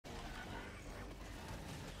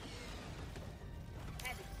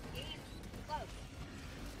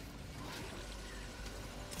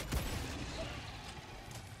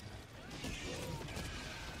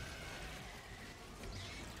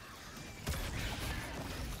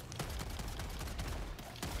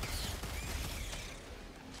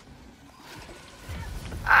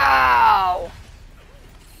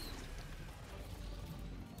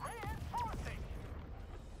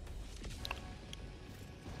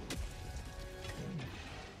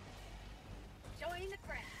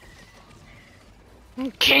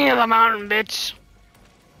King of the mountain, bitch.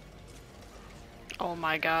 Oh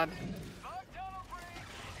my god.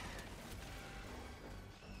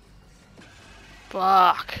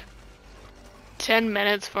 Fuck. 10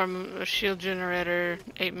 minutes for a shield generator,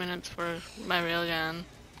 8 minutes for my railgun.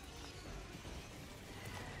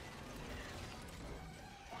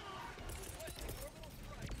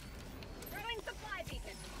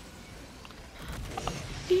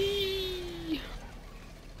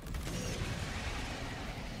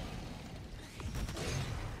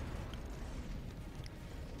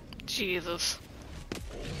 Jesus.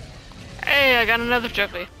 Hey, I got another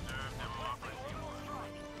trophy.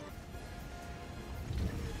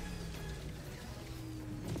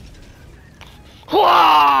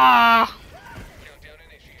 Whoa!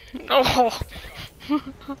 Oh.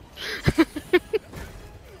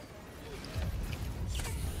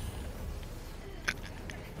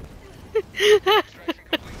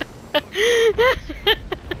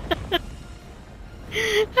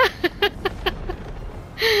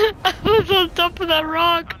 I was on top of that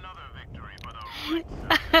rock.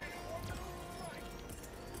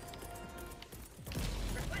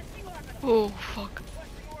 Oh fuck.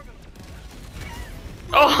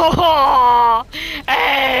 Oh,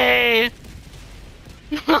 hey!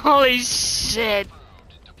 Holy shit!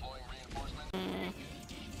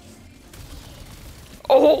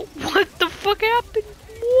 Oh, what the fuck happened?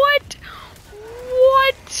 What?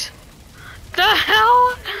 What the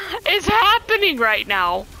hell is happening right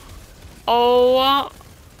now? Oh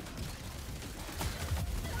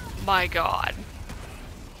my god.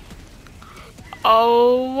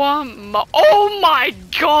 Oh my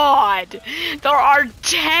god! There are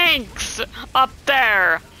tanks up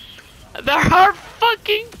there! There are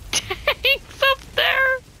fucking tanks up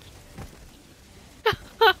there!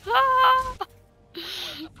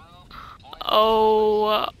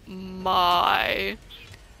 Oh my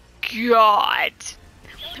god!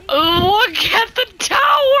 Look at the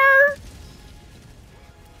tower!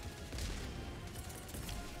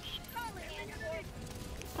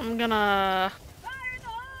 I'm gonna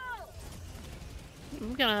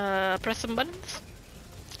press some buttons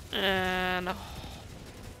and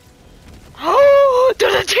oh,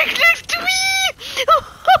 there's a tank next to me!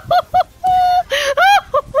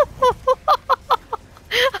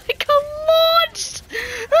 I got launched!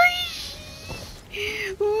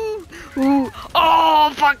 Ooh, ooh.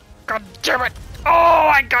 Oh fuck! God damn it! Oh,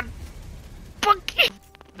 I got fucking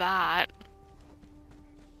that.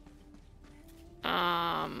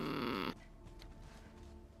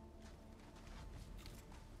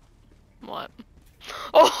 What?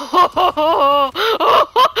 Oh!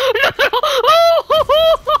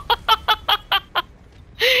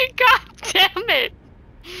 God damn it!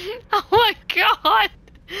 Oh my god!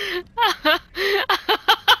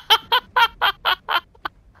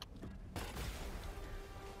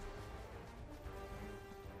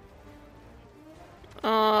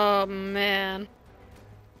 Oh man.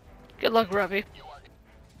 Good luck, Ruby.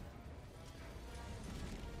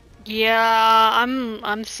 Yeah,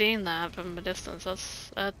 I'm seeing that from a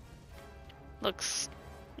distance. That looks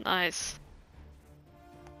nice.